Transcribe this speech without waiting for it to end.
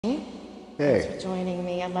Hey. Thanks for joining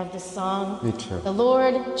me. I love this song. Me too. The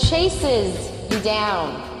Lord chases you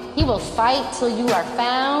down. He will fight till you are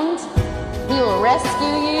found. He will rescue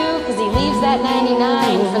you because he leaves that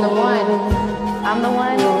 99 for the one. I'm the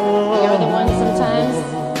one. You're the one sometimes.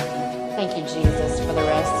 Thank you, Jesus, for the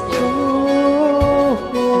rescue.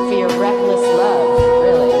 And for your reckless love,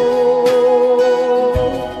 really.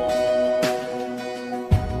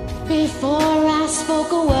 Before I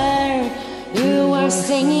spoke a word, you were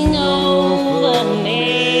singing over me.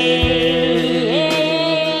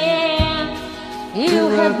 You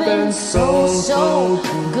have been so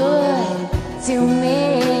good to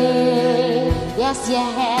me. Yes, you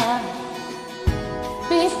have.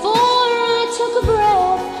 Before I took a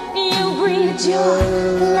breath, you breathed your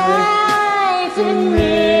life in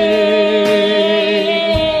me.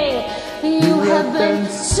 You have been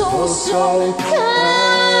so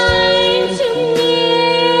kind to me.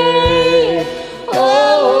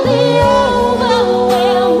 Oh, the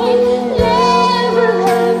overwhelming,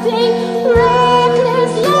 never-ending,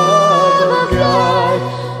 reckless love of God.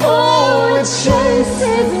 Oh, it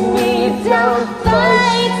chases me down,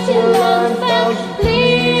 fights till I'm found,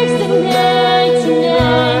 leaves the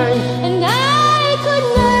 99. And I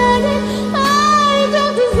couldn't earn it, I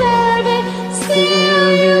don't deserve it, still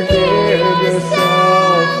you give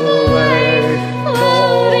yourself away.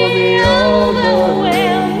 Oh, the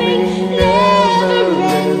overwhelming,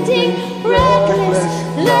 never-ending, reckless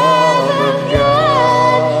love of God.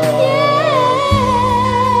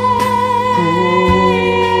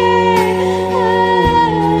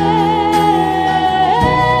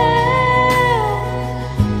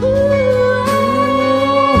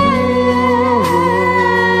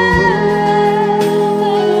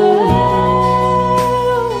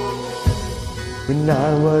 When I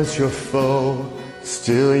was your foe,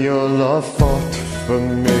 still your love fought for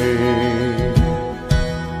me.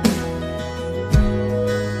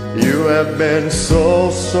 You have been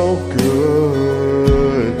so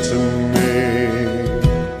good to me.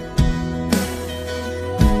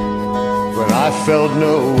 When I felt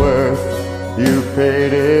no worth, you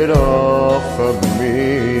paid it all for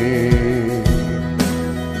me.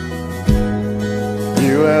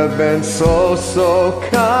 You have been so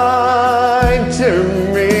kind to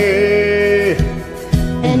me.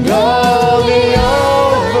 And all the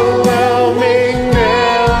Overwhelming,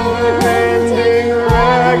 never-ending,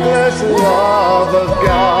 reckless love of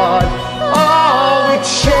God. Oh, it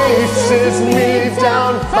chases me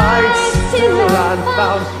down, fights till I'm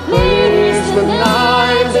found, leaves the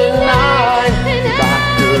 99. If I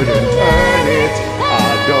couldn't earn it, I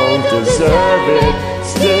don't deserve it,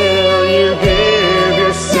 still you give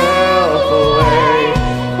yourself away.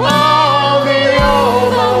 Oh, the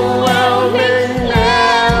overwhelming,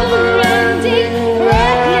 never-ending,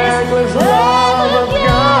 reckless love of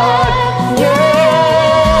God. Yeah.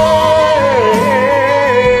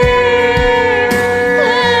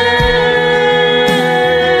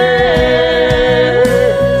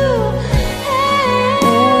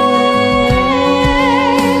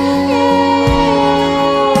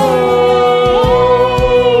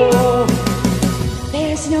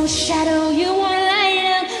 There's no shadow you won't light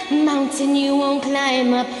up, mountain you won't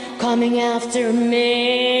climb up, coming after me.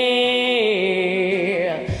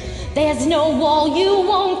 There's no wall you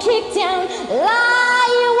won't kick down, lie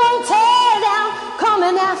you won't tear down,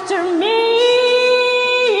 coming after me.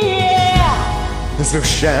 There's no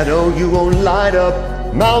shadow you won't light up,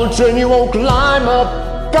 mountain you won't climb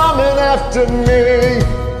up, coming after me.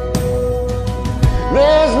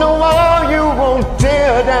 There's no wall you won't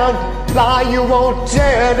tear down, lie you won't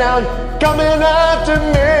tear down, coming after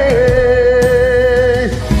me.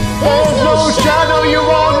 There's no shadow you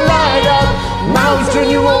won't light up, mountain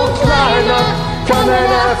you won't climb up, coming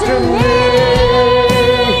after me.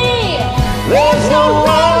 There's no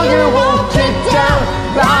wall you won't kick down,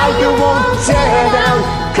 lie you won't tear down,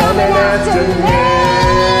 coming after me.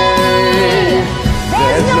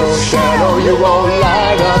 There's no shadow you won't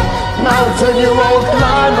light up, mountain you won't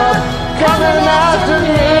climb up, coming after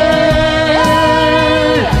me.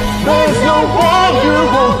 There's no wall you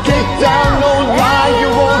won't kick down, no lie you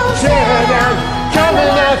won't tear down,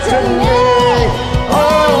 coming after me.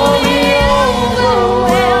 Oh, the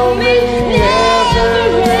overwhelming,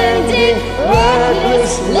 never-ending,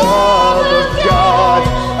 reckless love of God.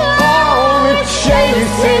 Oh, it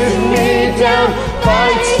chases me down,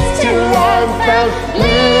 fights till I'm found,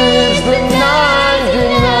 leaves the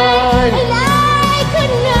 99. And I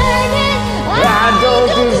couldn't earn it, I don't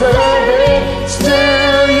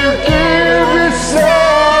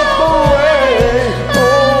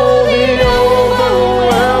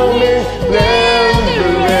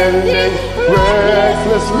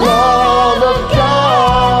love of God.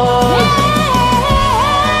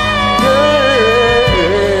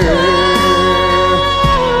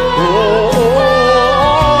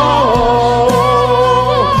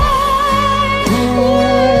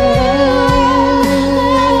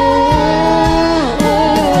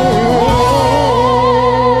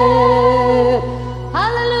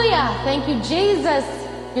 Hallelujah. Thank you, Jesus.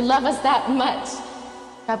 You love us that much.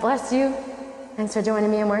 God bless you. Thanks for joining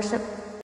me in worship.